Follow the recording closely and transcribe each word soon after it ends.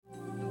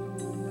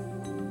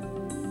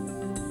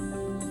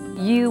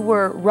you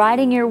were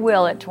writing your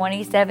will at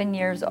 27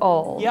 years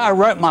old. Yeah, I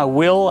wrote my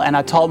will and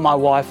I told my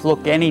wife,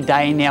 look, any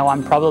day now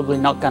I'm probably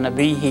not going to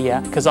be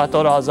here, because I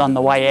thought I was on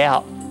the way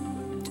out.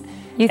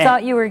 You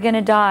thought you were going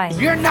to die.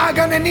 You're not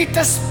going to need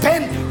to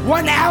spend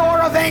 1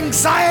 hour of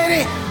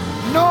anxiety.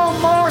 No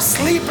more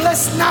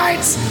sleepless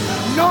nights.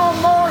 No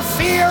more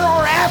fear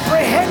or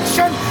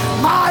apprehension.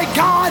 My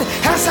God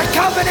has a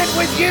covenant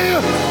with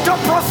you to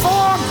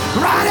perform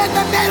right in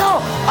the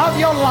middle of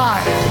your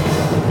life.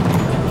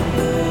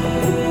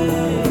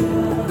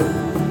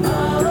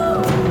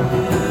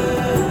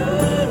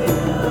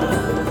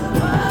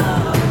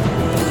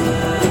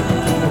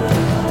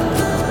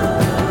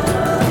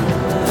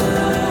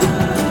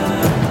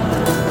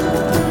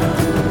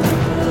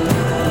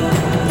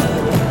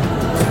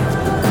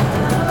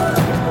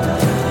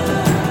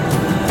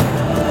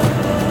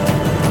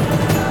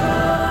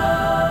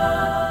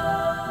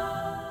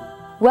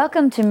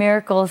 Welcome to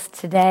Miracles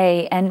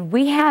Today, and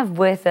we have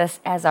with us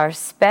as our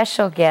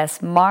special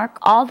guest, Mark,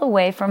 all the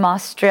way from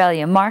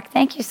Australia. Mark,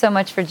 thank you so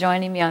much for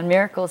joining me on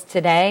Miracles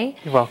Today.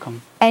 You're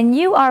welcome. And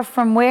you are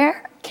from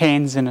where?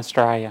 Cairns in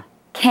Australia.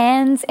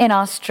 Cairns in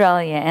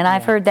Australia, and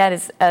I've heard that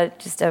is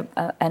just an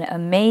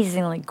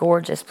amazingly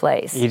gorgeous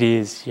place. It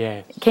is,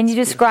 yeah. Can you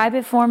describe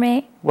it for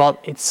me? Well,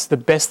 it's the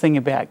best thing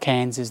about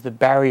Cairns is the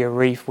Barrier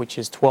Reef, which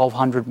is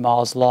 1,200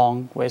 miles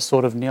long. We're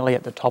sort of nearly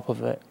at the top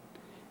of it.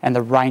 And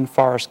the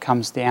rainforest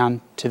comes down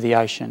to the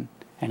ocean,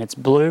 and it's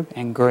blue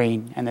and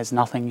green, and there's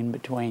nothing in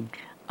between.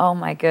 Oh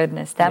my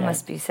goodness, that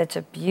must be such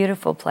a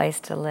beautiful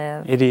place to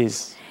live. It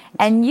is.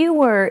 And you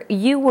were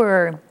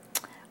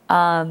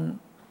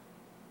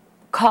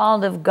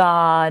called of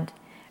God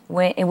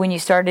when you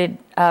started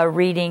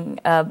reading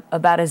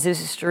about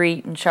Azusa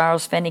Street and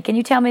Charles Finney. Can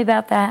you tell me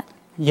about that?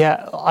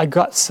 Yeah, I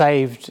got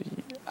saved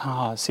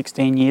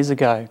 16 years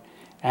ago,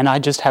 and I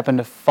just happened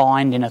to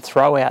find in a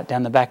throwout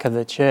down the back of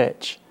the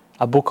church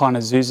a book on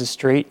Azusa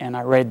Street, and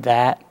I read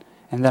that.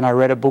 And then I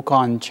read a book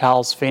on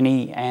Charles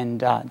Finney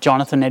and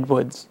Jonathan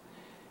Edwards.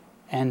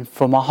 And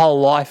for my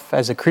whole life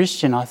as a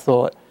Christian, I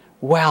thought,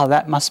 wow,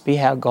 that must be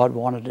how God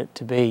wanted it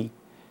to be.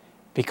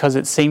 Because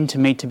it seemed to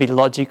me to be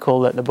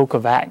logical that the book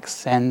of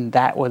Acts and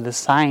that were the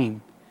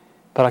same.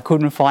 But I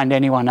couldn't find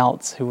anyone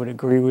else who would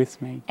agree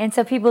with me. And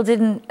so people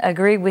didn't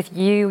agree with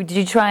you. Did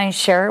you try and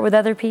share it with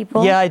other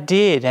people? Yeah, I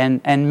did.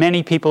 And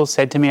many people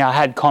said to me, I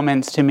had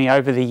comments to me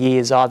over the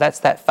years, oh, that's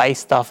that faith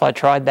stuff. I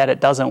tried that, it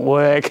doesn't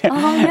work.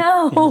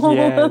 Oh, no.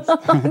 Yes.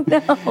 Oh,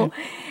 no.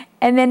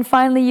 And then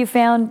finally you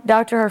found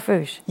Dr.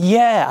 Harfouche.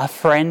 Yeah, a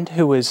friend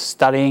who was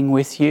studying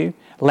with you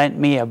lent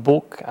me a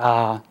book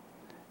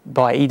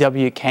by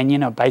E.W.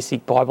 Kenyon, a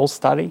basic Bible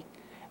study.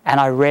 And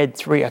I read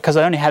 3, because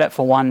I only had it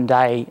for one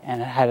day,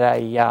 and it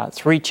had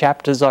 3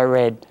 chapters I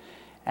read.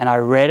 And I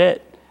read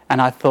it,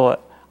 and I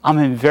thought, I'm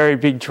in very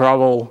big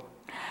trouble.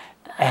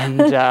 And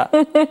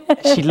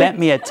she lent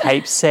me a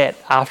tape set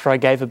after I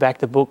gave her back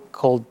the book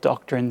called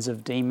Doctrines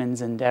of Demons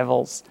and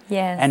Devils.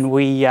 Yes. And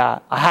I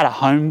had a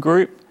home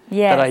group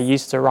that I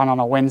used to run on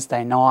a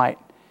Wednesday night.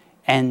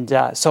 And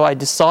so I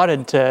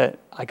decided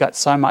I got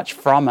so much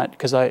from it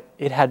because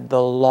it had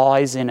the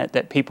lies in it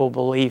that people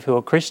believe who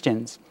are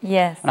Christians.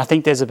 Yes. And I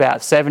think there's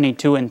about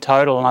 72 in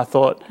total, and I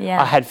thought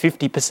I had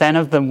 50%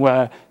 of them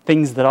were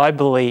things that I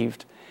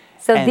believed.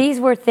 So these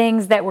were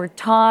things that were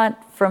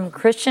taught from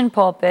Christian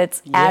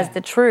pulpits as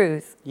the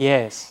truth.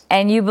 Yes.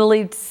 And you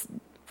believed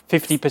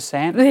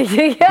 50%.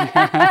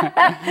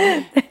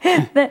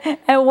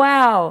 And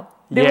wow.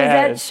 Yes. Was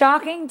that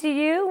shocking to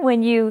you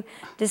when you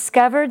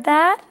discovered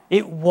that?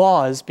 It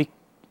was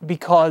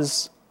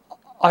because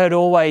I had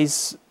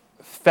always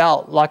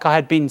felt like I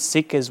had been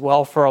sick as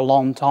well for a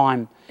long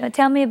time.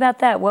 Tell me about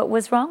that. What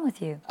was wrong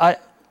with you?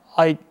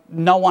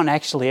 No one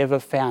actually ever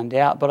found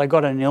out, but I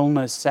got an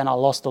illness and I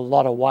lost a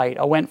lot of weight.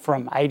 I went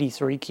from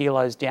 83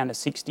 kilos down to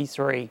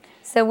 63.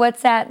 So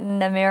what's that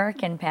in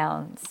American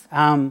pounds?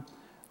 I'm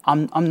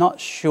not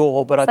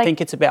sure, but I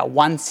think it's about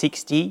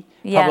 160,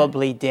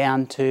 probably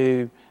down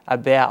to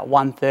about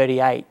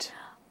 138.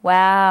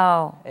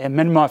 Wow. And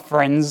many of my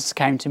friends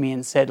came to me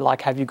and said,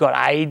 like, have you got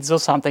AIDS or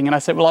something? And I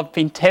said, well, I've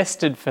been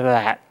tested for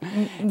that.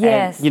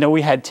 Yes. And,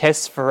 we had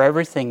tests for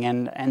everything,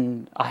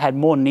 and I had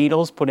more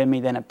needles put in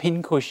me than a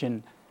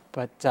pincushion.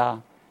 But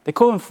they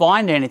couldn't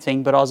find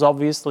anything, but I was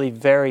obviously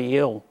very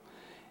ill.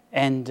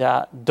 And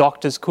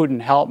doctors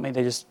couldn't help me.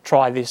 They just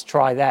try this,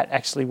 try that.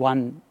 Actually,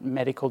 one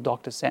medical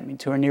doctor sent me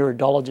to a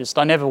neurologist.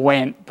 I never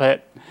went,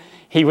 but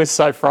he was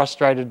so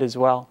frustrated as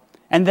well.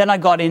 And then I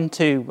got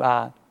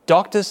into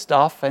doctor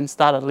stuff and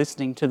started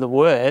listening to the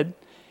Word,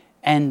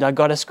 and I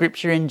got a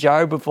scripture in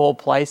Job of all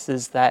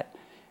places that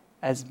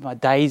as my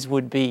days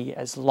would be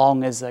as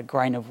long as a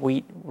grain of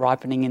wheat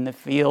ripening in the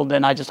field,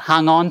 and I just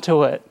hung on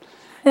to it.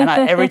 And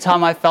every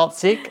time I felt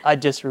sick,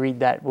 I'd just read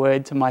that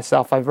word to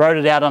myself. I wrote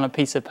it out on a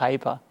piece of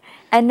paper.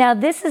 And now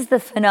this is the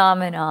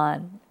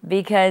phenomenon,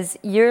 because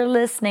you're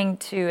listening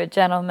to a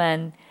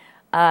gentleman,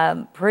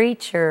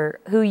 preacher,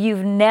 who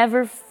you've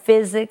never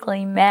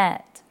physically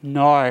met.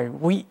 No,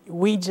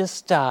 we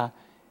just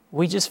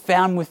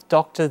found with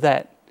Doctor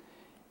that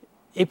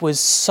it was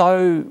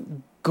so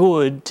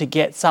good to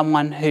get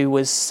someone who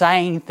was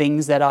saying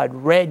things that I'd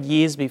read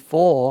years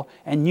before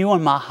and knew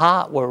in my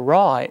heart were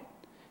right,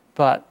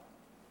 but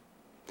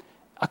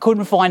I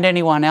couldn't find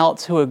anyone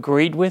else who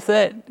agreed with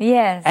it.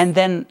 Yes. And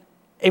then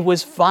it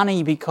was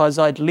funny because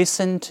I'd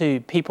listened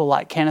to people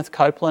like Kenneth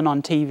Copeland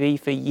on TV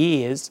for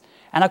years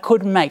and I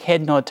couldn't make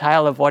head nor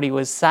tail of what he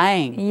was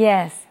saying.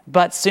 Yes.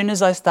 But as soon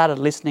as I started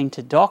listening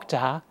to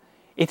Doctor,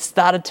 it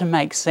started to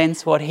make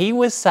sense what he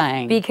was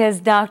saying. Because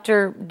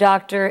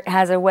Doctor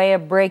has a way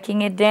of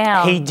breaking it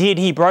down. He did.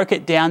 He broke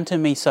it down to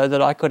me so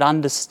that I could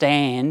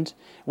understand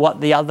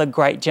what the other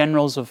great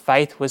generals of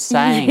faith were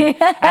saying.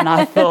 Yes. And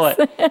I thought,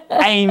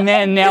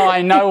 amen, now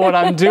I know what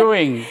I'm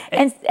doing.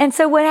 And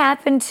so what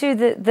happened to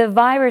the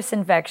virus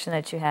infection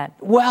that you had?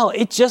 Well,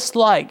 it just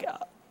like...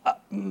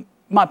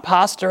 my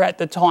pastor at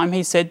the time,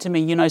 he said to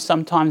me, you know,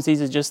 sometimes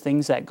these are just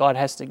things that God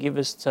has to give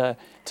us to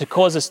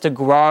cause us to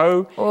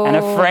grow. Oh. And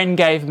a friend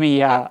gave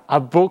me a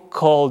book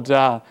called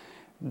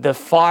The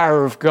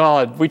Fire of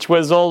God, which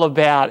was all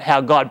about how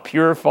God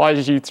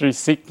purifies you through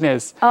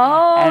sickness.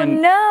 Oh,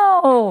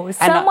 no.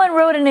 Someone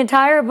wrote an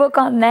entire book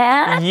on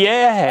that?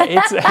 Yeah.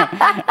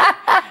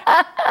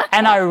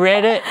 And I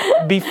read it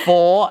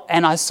before,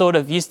 and I sort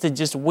of used to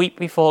just weep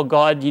before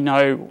God, you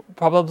know,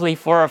 probably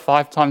 4 or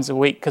 5 times a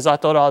week because I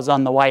thought I was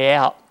on the way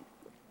out.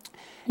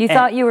 You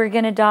thought you were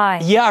going to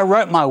die? Yeah, I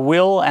wrote my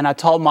will and I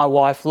told my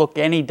wife, look,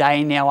 any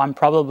day now I'm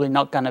probably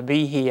not going to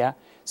be here.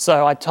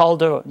 So I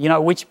told her, you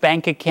know, which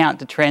bank account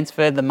to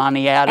transfer the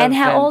money out of. And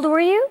how old were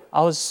you?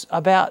 I was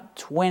about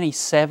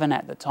 27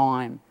 at the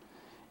time.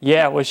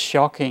 Yeah, it was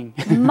shocking.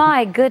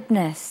 My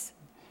goodness.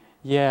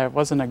 Yeah, it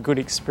wasn't a good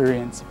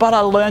experience, but I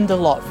learned a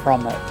lot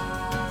from it.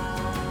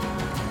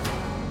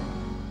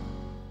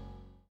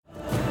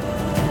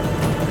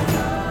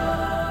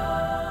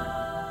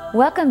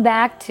 Welcome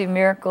back to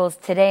Miracles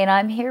Today, and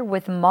I'm here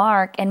with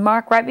Mark. And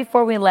Mark, right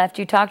before we left,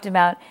 you talked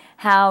about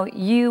how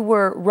you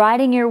were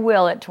writing your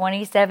will at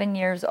 27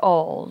 years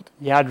old.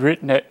 Yeah, I'd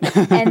written it.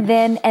 and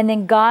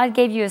then God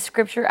gave you a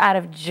scripture out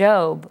of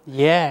Job,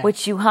 yeah,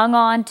 which you hung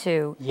on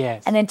to.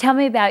 Yes. And then tell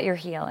me about your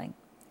healing.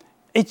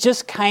 It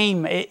just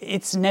came.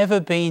 It's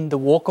never been, the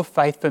walk of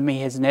faith for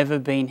me has never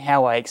been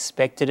how I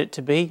expected it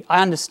to be.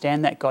 I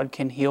understand that God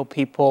can heal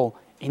people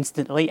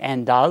instantly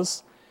and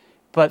does.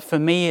 But for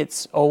me,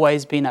 it's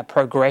always been a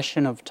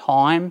progression of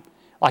time.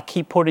 I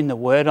keep putting the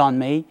word on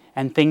me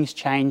and things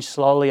change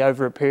slowly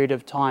over a period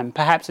of time.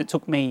 Perhaps it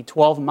took me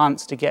 12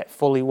 months to get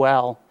fully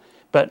well,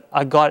 but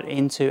I got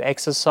into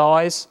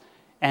exercise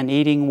and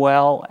eating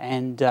well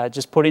and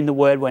just putting the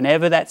word.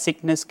 Whenever that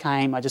sickness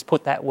came, I just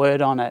put that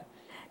word on it.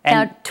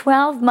 And now,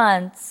 12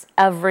 months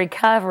of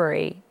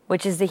recovery,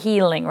 which is a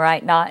healing,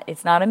 right?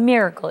 It's not a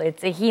miracle.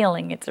 It's a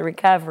healing. It's a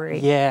recovery.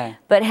 Yeah.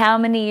 But how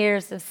many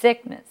years of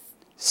sickness?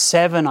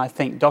 7, I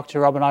think, Dr.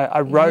 Robin. I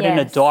wrote in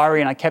a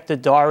diary and I kept a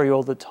diary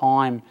all the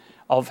time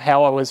of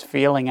how I was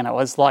feeling, and it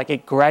was like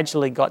it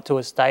gradually got to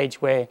a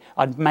stage where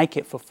I'd make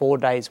it for 4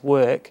 days'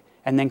 work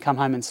and then come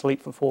home and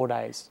sleep for 4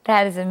 days.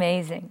 That is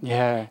amazing.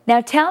 Yeah.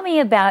 Now tell me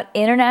about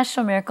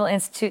International Miracle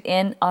Institute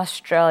in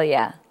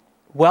Australia.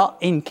 Well,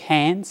 in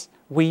Cairns,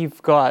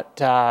 we've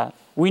got...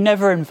 we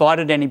never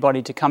invited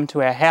anybody to come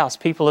to our house.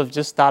 People have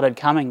just started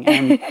coming.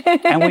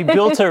 And we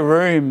built a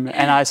room,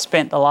 and I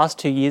spent the last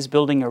 2 years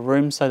building a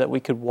room so that we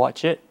could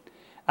watch it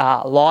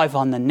live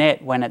on the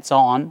net when it's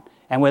on.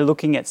 And we're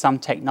looking at some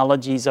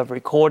technologies of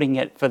recording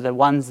it for the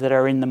ones that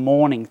are in the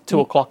morning, 2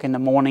 o'clock in the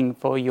morning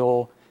for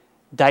your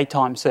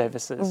daytime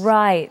services.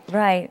 Right,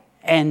 right.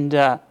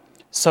 And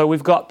so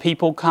we've got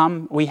people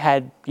come. We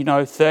had,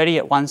 30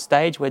 at one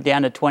stage. We're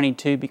down to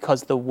 22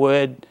 because the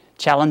word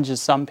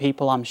challenges some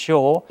people, I'm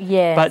sure.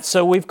 Yes. But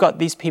so we've got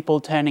these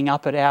people turning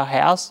up at our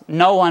house.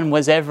 No one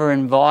was ever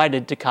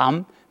invited to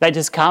come. They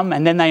just come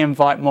and then they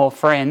invite more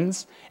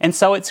friends. And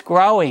so it's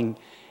growing.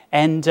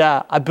 And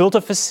I built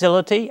a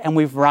facility and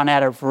we've run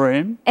out of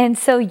room. And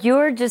so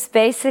you're just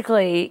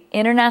basically,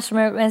 International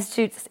Miracle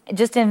Institute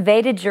just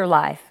invaded your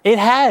life. It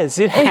has.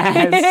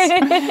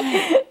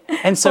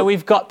 And so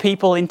we've got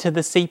people into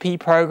the CP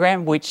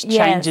program, which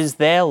changes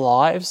their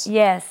lives.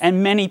 Yes.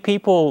 And many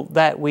people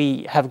that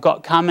we have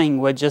got coming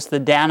were just the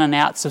down and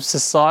outs of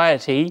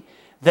society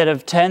that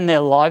have turned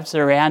their lives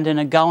around and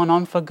are going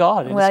on for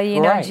God. It's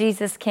great.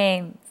 Jesus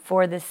came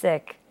for the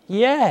sick.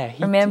 Yeah.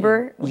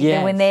 Remember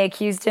when they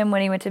accused him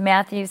when he went to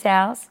Matthew's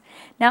house?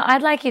 Now,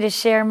 I'd like you to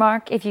share,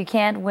 Mark, if you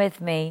can, with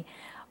me,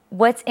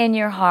 what's in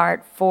your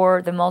heart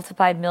for the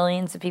multiplied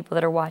millions of people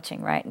that are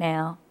watching right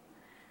now.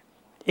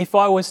 If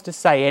I was to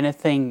say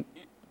anything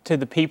to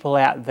the people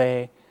out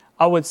there,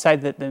 I would say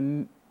that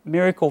the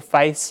Miracle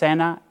Faith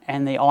Centre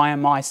and the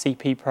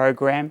IMICP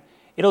program,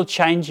 it'll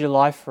change your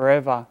life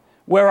forever.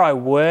 Where I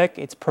work,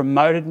 it's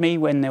promoted me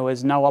when there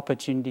was no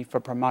opportunity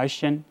for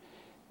promotion,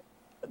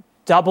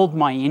 doubled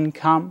my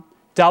income,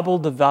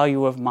 doubled the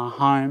value of my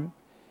home.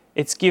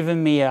 It's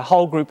given me a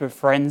whole group of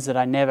friends that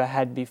I never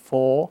had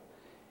before.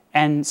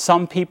 And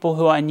some people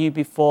who I knew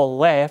before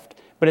left,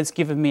 but it's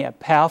given me a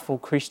powerful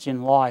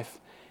Christian life.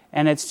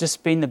 And it's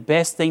just been the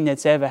best thing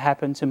that's ever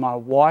happened to my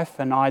wife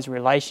and I's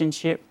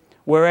relationship,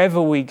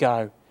 wherever we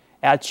go.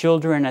 our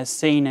children are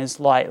seen as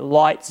like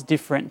lights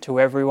different to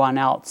everyone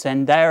else,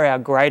 and they are our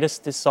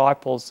greatest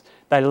disciples.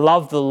 They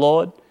love the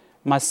Lord.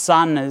 My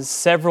son has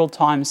several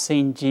times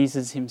seen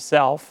Jesus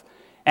himself,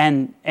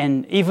 and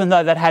even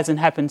though that hasn't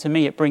happened to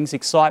me, it brings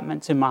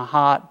excitement to my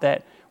heart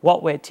that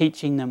what we're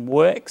teaching them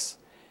works,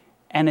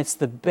 and it's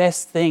the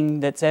best thing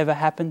that's ever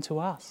happened to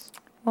us.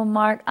 Well,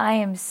 Mark, I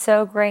am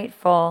so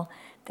grateful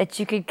that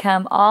you could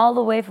come all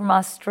the way from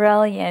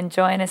Australia and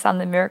join us on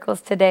the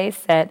Miracles Today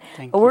set.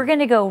 Thank But you. we're going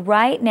to go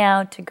right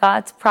now to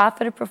God's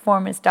prophet of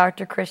performance,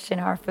 Dr. Christian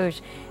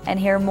Harfouche, and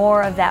hear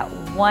more of that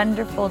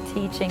wonderful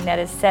teaching that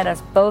has set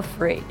us both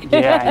free.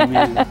 Yeah,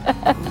 amen.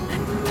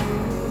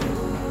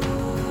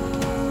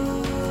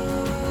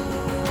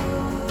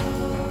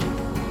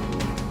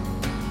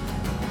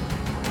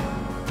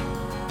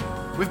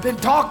 We've been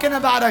talking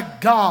about a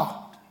God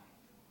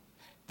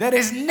that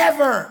has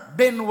never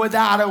been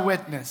without a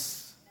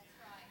witness.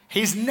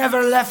 He's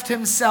never left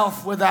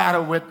himself without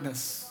a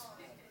witness.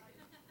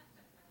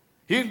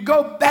 You can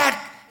go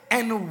back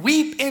and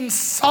weep in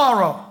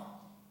sorrow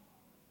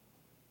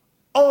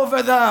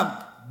over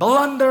the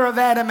blunder of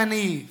Adam and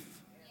Eve.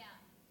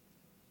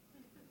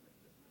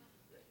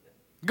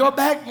 Go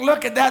back and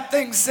look at that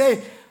thing and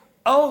say,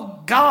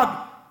 oh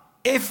God,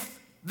 if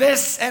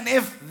this and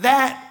if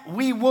that,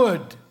 we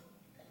would.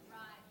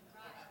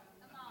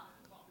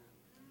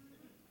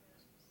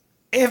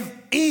 If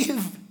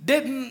Eve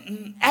didn't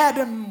and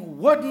Adam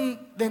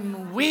wouldn't,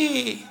 then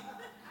we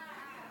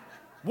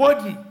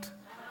wouldn't.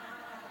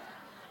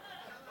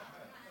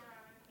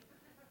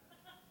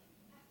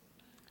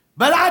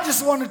 But I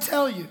just want to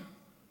tell you,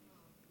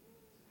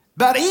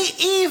 but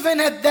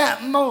even at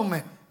that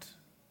moment,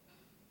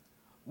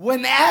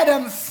 when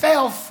Adam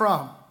fell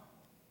from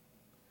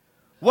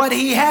what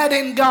he had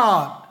in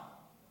God,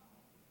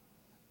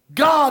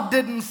 God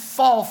didn't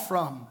fall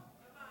from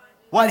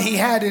what he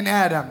had in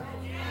Adam.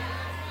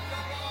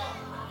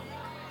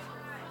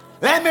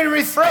 Let me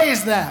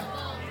rephrase that.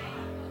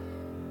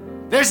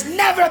 There's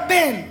never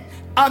been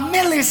a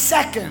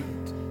millisecond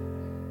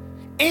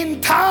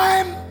in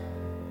time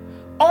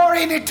or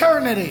in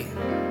eternity,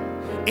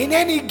 in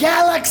any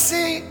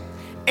galaxy,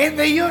 in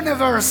the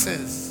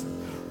universes,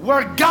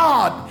 where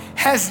God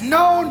has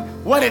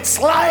known what it's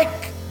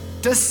like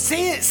to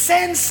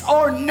sense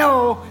or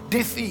know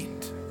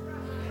defeat.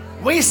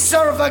 We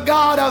serve a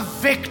God of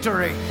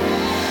victory.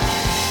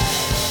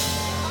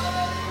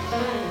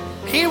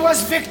 He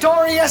was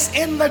victorious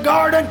in the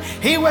garden.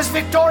 He was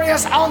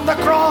victorious on the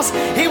cross.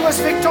 He was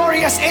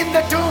victorious in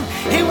the tomb.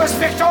 He was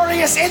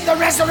victorious in the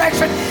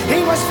resurrection.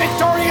 He was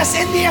victorious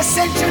in the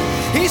ascension.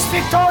 He's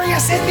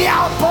victorious in the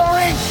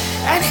outpouring.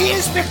 And He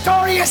is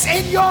victorious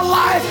in your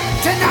life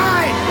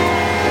tonight.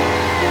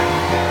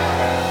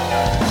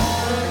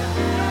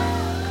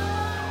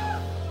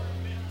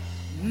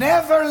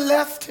 Never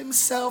left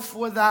Himself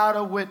without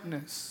a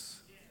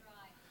witness.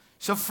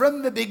 So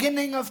from the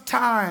beginning of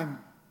time,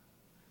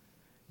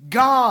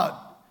 God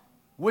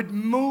would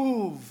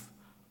move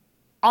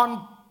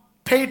on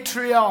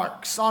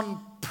patriarchs, on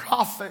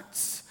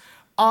prophets,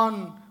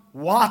 on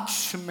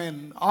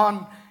watchmen,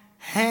 on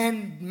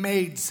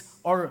handmaids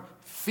or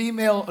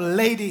female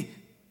lady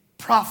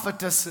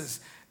prophetesses.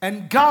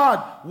 And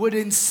God would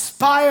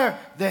inspire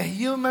the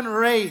human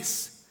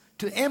race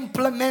to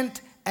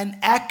implement and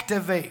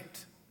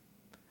activate.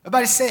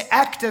 Everybody say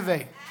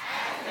activate.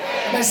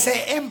 Everybody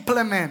say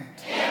implement.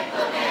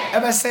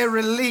 Everybody say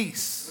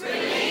release.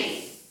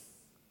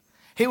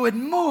 He would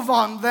move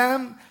on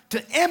them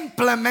to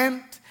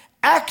implement,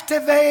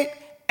 activate,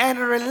 and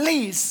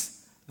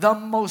release the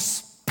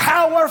most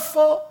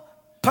powerful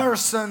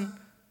person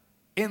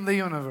in the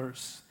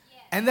universe.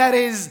 And that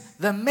is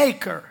the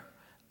maker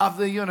of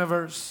the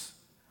universe,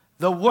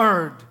 the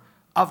Word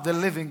of the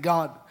living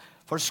God.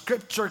 For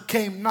Scripture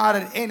came not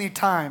at any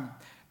time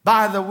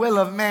by the will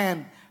of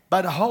man,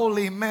 but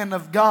holy men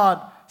of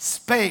God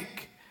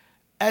spake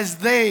as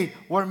they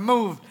were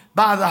moved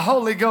by the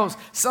Holy Ghost.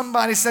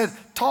 Somebody said,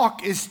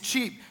 talk is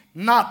cheap.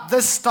 Not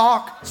this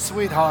talk,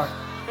 sweetheart.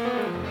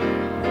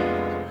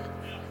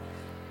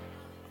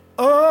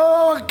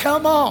 Oh,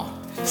 come on.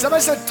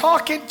 Somebody said,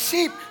 talking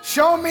cheap,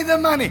 show me the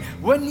money.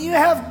 When you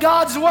have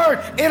God's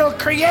Word, it'll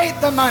create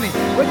the money.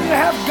 When you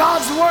have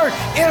God's Word,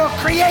 it'll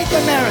create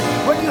the marriage.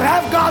 When you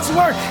have God's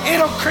Word,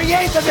 it'll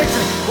create the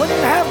victory. When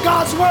you have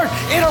God's Word,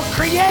 it'll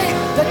create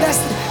the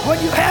destiny.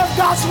 When you have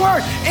God's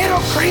Word,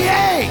 it'll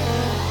create.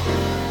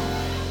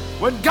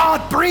 When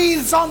God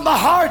breathes on the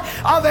heart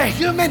of a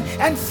human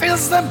and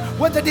fills them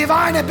with the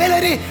divine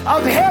ability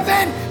of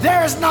heaven,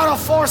 there is not a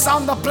force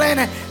on the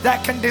planet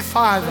that can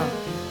defy them.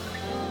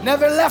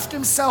 Never left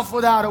Himself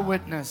without a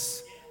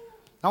witness.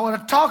 I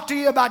want to talk to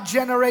you about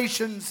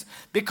generations,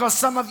 because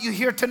some of you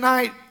here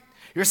tonight,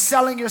 you're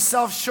selling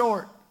yourself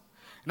short.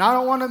 And I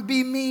don't want to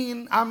be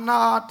mean. I'm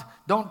not.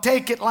 Don't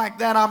take it like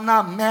that. I'm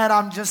not mad.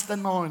 I'm just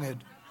anointed.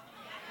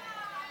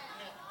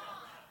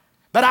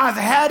 But I've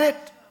had it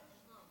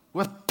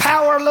with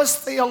powerless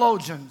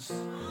theologians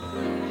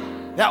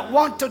that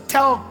want to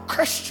tell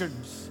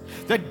Christians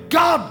that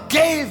God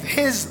gave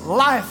His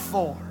life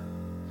for.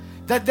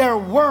 that they're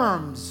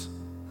worms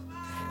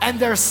and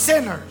they're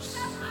sinners.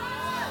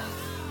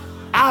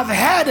 I've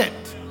had it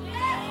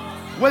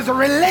with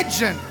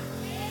religion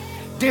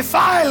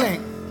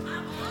defiling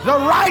the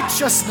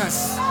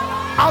righteousness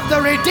of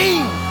the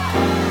redeemed.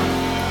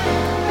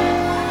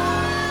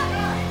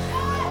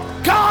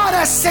 God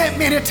has sent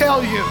me to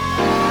tell you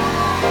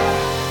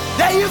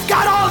that you've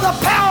got all the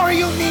power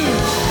you need,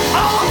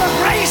 all the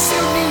grace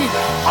you need,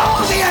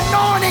 all the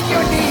anointing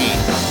you need.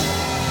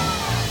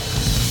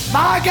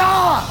 My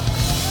God,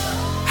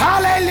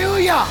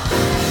 hallelujah.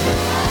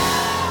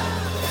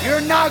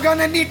 You're not going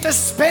to need to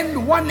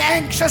spend one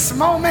anxious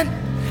moment.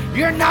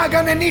 You're not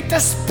going to need to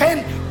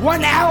spend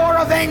 1 hour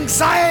of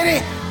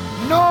anxiety.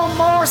 No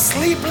more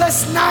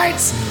sleepless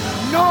nights.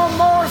 No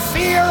more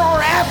fear or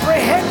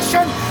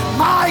apprehension.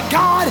 My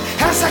God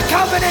has a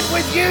covenant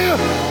with you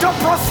to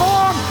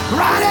perform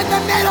right in the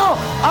middle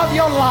of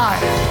your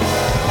life.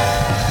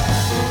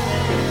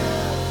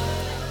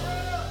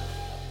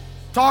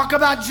 Talk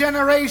about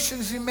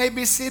generations. You may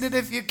be seated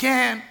if you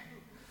can.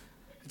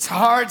 It's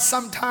hard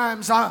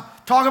sometimes.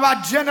 Talk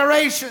about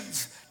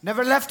generations.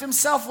 Never left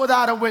himself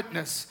without a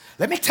witness.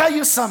 Let me tell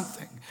you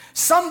something.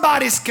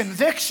 Somebody's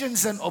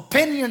convictions and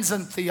opinions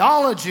and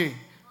theology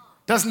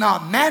does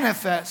not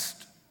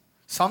manifest.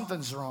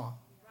 Something's wrong.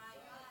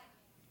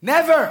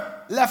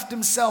 Never left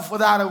himself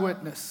without a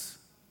witness.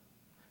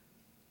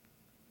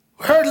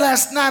 We heard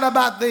last night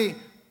about the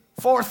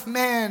fourth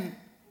man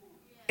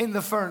in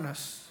the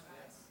furnace.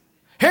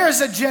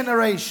 Here's a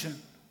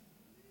generation.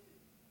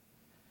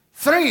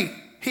 3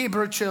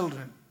 Hebrew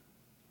children.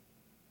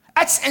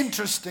 That's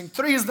interesting.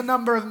 3 is the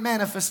number of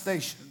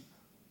manifestation.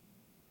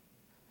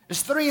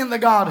 There's 3 in the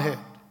Godhead.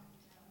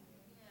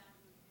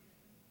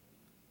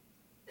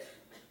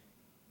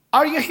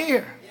 Are you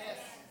here? Yes.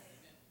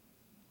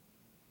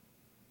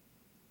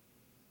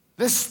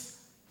 There's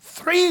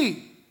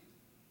 3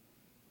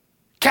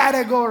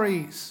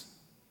 categories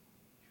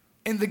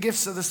in the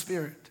gifts of the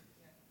Spirit.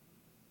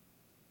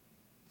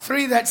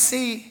 3 that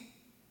see,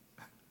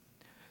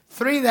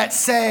 3 that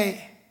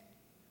say,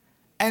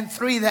 and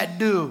 3 that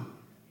do.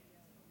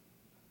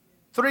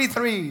 3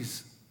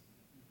 threes.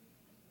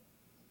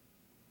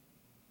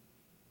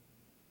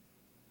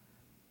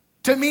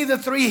 To me, the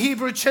 3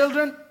 Hebrew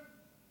children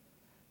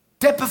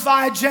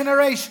typify a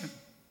generation.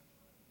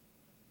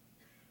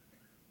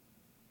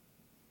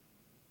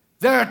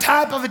 They're a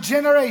type of a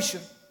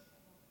generation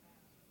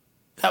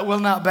that will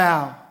not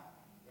bow.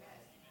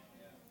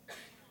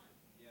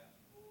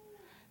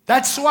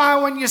 That's why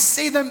when you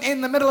see them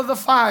in the middle of the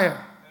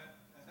fire,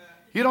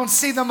 you don't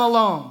see them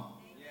alone.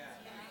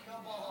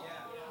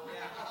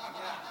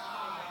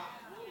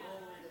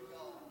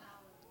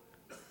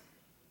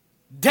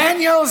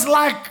 Daniel's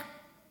like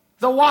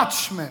the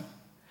watchman.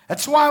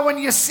 That's why when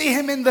you see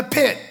him in the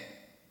pit,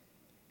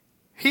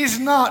 he's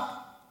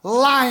not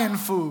lion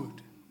food.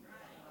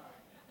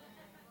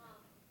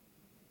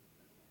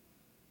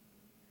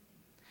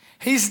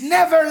 He's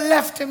never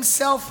left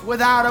himself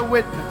without a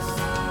witness.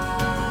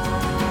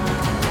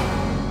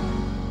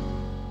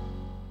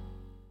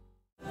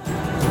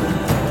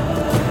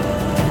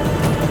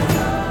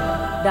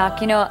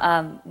 Doc, you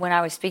know, when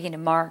I was speaking to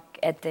Mark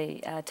at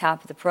the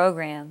top of the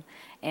program,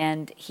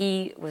 and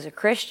he was a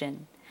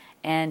Christian,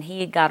 and he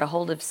had got a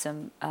hold of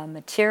some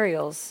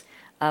materials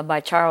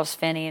by Charles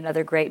Finney and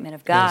other great men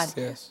of God. Yes,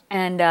 yes.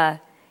 And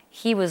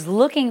he was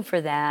looking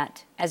for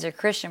that as a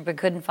Christian, but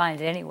couldn't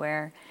find it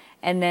anywhere.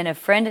 And then a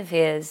friend of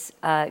his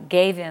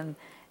gave him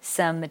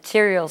some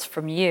materials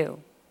from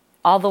you,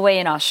 all the way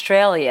in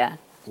Australia.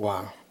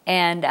 Wow.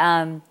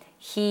 And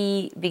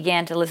he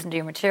began to listen to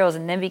your materials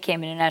and then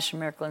became an International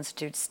Miracle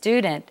Institute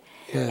student.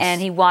 Yes. And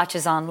he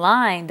watches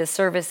online the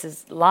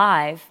services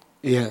live.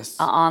 Yes.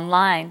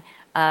 Online,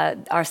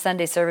 our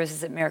Sunday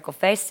services at Miracle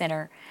Faith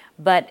Center.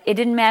 But it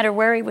didn't matter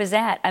where he was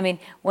at. I mean,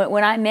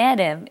 when I met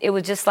him, it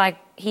was just like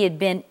he had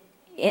been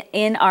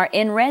in our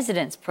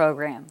in-residence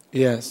program.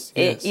 Yes,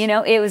 yes. You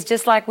know, it was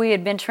just like we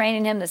had been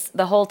training him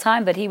the whole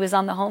time, but he was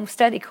on the home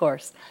study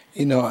course.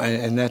 You know,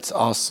 and that's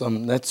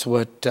awesome. That's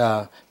what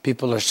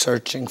people are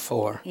searching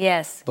for.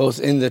 Yes. Both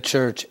in the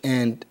church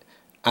and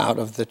out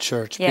of the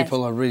church. Yes.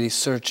 People are really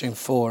searching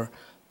for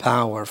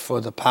power,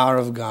 for the power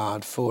of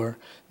God, for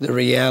the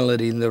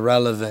reality and the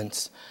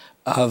relevance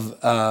of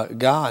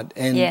God.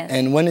 And Yes.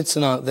 and when it's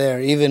not there,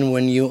 even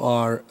when you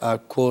are,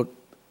 quote,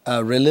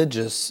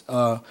 religious,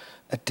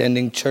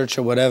 attending church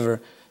or whatever,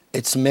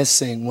 it's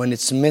missing. When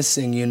it's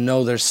missing, you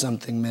know there's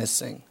something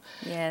missing.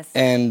 Yes.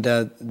 And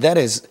that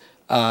is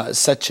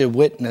such a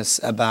witness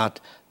about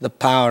the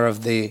power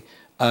of the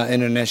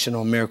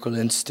International Miracle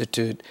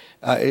Institute.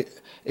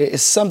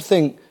 It's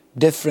something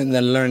different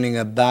than learning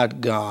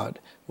about God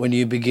when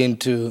you begin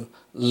to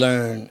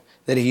learn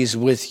that He's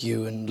with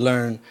you and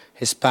learn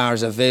His power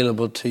is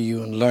available to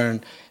you and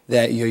learn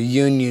that your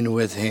union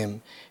with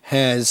Him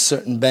has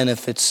certain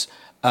benefits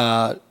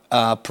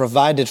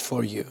provided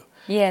for you.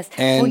 Yes.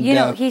 And, well, you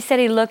know, he said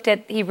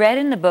he read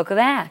in the book of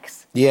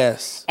Acts.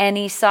 Yes. And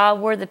he saw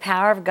where the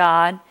power of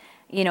God,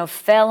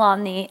 fell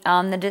on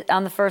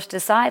the first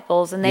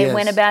disciples, and they Yes.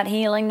 went about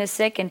healing the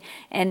sick and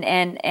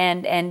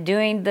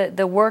doing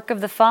the work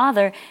of the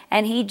Father,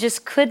 and he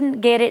just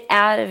couldn't get it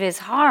out of his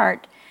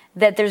heart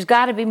that there's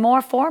got to be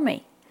more for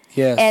me.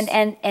 Yes.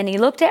 And he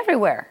looked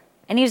everywhere,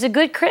 and he was a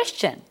good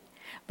Christian.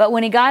 But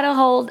when he got a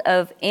hold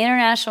of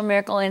International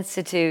Miracle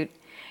Institute,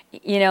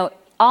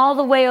 all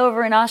the way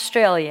over in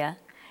Australia,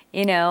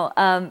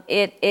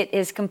 it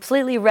has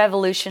completely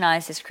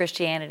revolutionized his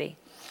Christianity.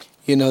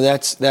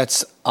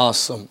 That's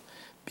awesome,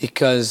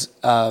 because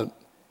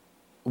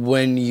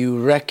when you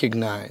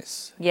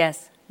recognize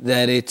Yes.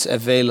 that it's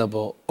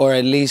available, or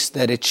at least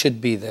that it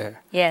should be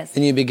there, Yes.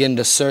 then you begin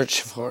to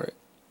search for it.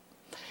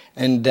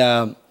 And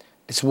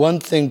it's one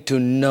thing to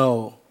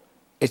know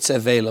it's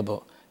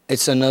available.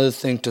 It's another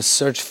thing to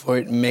search for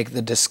it and make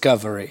the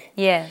discovery.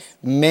 Yes.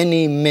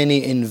 Many,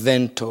 many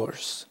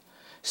inventors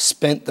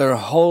spent their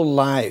whole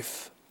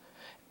life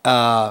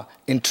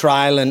in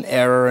trial and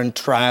error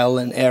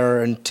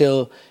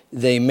until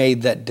they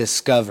made that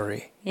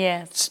discovery.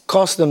 Yes. It's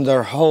cost them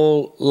their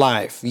whole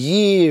life,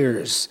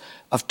 years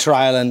of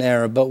trial and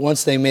error. But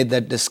once they made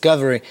that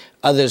discovery,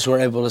 others were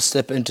able to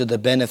step into the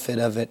benefit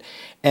of it.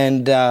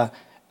 And the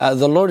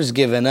Lord has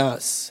given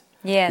us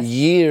Yes.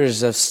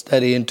 years of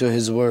study into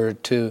His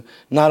Word to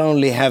not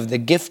only have the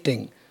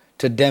gifting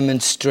to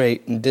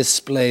demonstrate and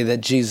display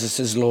that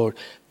Jesus is Lord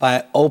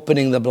by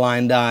opening the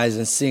blind eyes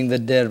and seeing the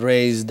dead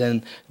raised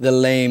and the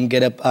lame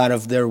get up out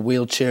of their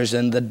wheelchairs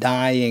and the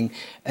dying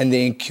and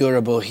the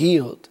incurable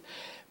healed.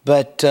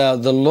 But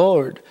the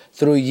Lord,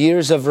 through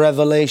years of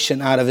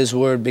revelation out of His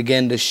Word,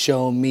 began to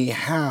show me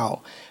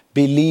how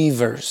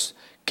believers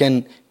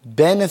can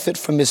benefit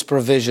from His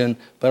provision,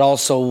 but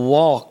also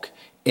walk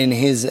in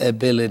His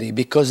ability,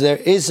 because there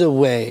is a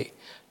way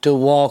to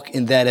walk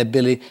in that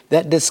ability.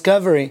 That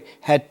discovery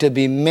had to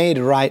be made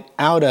right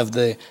out of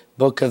the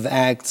book of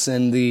Acts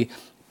and the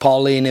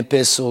Pauline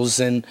epistles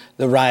and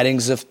the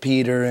writings of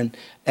Peter. And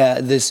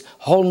this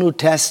whole New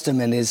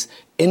Testament is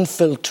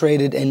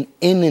infiltrated and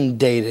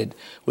inundated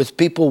with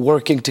people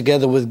working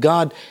together with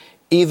God.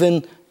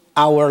 Even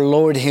our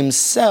Lord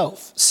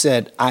Himself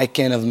said, I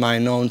can of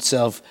mine own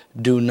self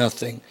do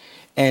nothing.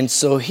 And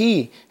so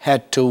He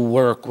had to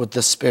work with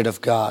the Spirit of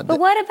God. But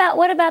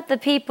what about the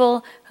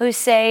people who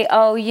say,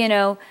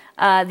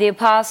 the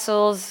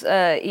apostles,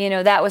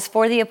 that was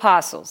for the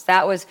apostles.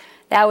 That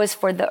was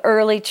for the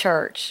early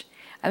church.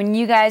 I mean,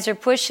 you guys are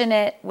pushing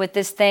it with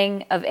this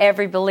thing of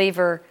every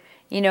believer,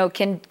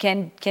 can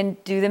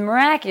do the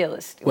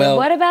miraculous. Well,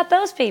 what about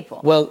those people?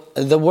 Well,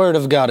 the Word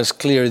of God is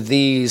clear.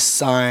 These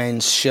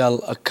signs shall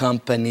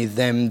accompany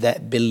them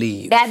that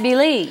believe. That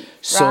believe,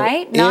 So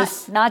right?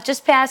 Not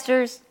just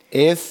pastors.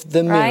 If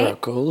the Right?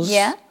 miracles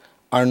Yeah.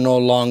 are no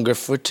longer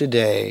for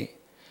today,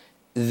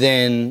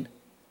 then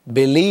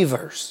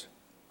believers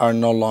are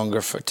no longer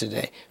for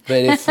today.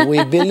 But if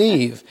we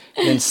believe,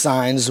 then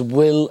signs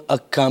will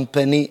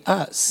accompany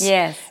us.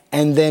 Yes.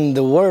 And then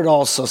the Word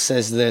also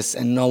says this,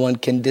 and no one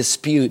can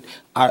dispute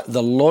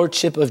the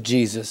Lordship of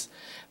Jesus.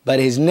 But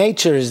His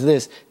nature is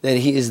this, that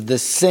He is the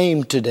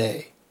same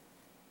today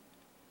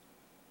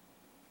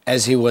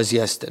as He was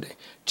yesterday.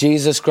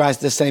 Jesus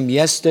Christ the same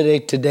yesterday,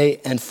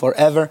 today, and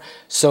forever.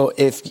 So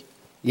if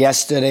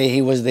yesterday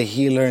He was the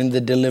healer and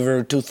the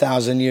deliverer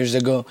 2,000 years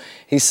ago,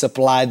 He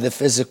supplied the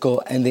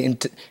physical and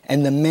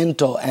the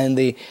mental and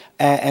the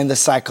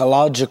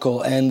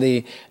psychological and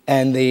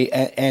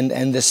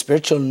the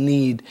spiritual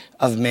need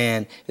of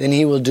man, then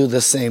He will do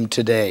the same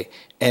today.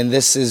 And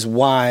this is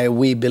why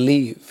we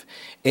believe.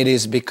 It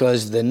is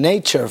because the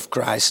nature of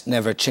Christ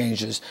never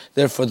changes.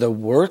 Therefore, the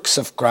works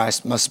of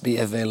Christ must be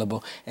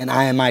available. And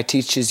IMI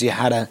teaches you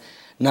how to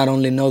not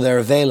only know they're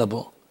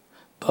available,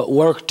 but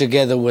work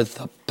together with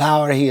the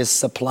power He has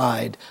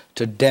supplied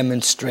to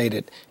demonstrate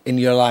it in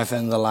your life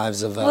and the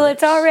lives of others. Well,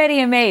 it's already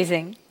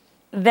amazing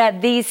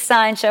that these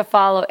signs shall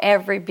follow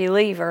every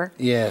believer.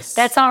 Yes.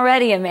 That's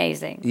already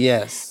amazing.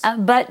 Yes.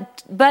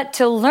 But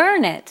to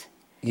learn it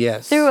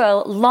Yes. through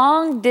a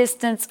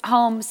long-distance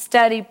home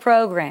study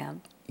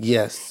program,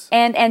 Yes.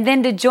 and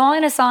then to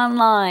join us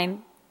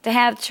online, to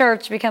have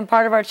church, become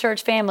part of our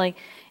church family,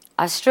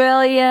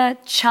 Australia,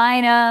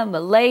 China,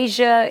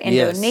 Malaysia,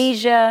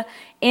 Indonesia,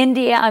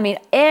 India, I mean,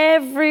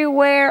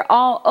 everywhere,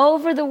 all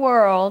over the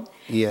world,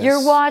 Yes.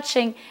 you're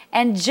watching.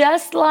 And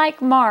just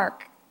like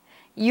Mark,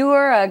 you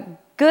are a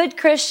good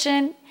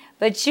Christian,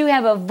 but you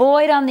have a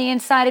void on the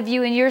inside of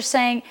you, and you're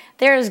saying,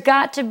 there has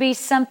got to be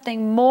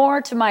something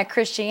more to my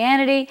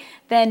Christianity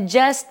than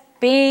just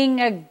being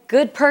a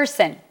good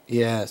person.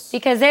 Yes.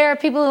 Because there are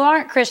people who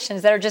aren't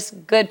Christians that are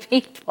just good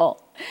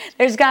people.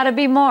 There's got to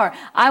be more.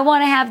 I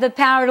want to have the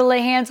power to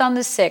lay hands on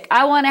the sick.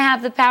 I want to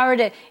have the power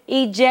to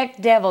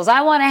eject devils.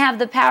 I want to have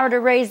the power to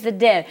raise the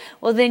dead.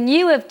 Well, then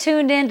you have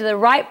tuned into the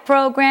right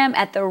program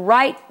at the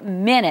right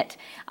minute.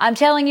 I'm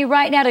telling you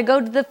right now to go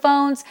to the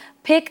phones,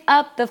 pick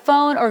up the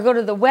phone or go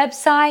to the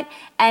website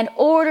and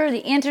order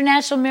the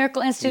International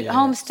Miracle Institute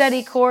Home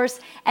Study course.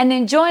 And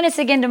then join us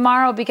again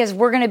tomorrow, because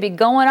we're going to be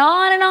going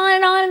on and on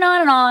and on and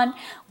on and on,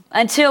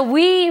 until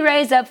we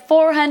raise up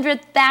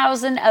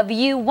 400,000 of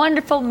you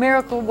wonderful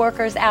miracle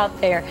workers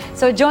out there.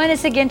 So join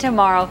us again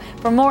tomorrow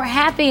for more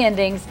happy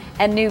endings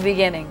and new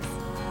beginnings.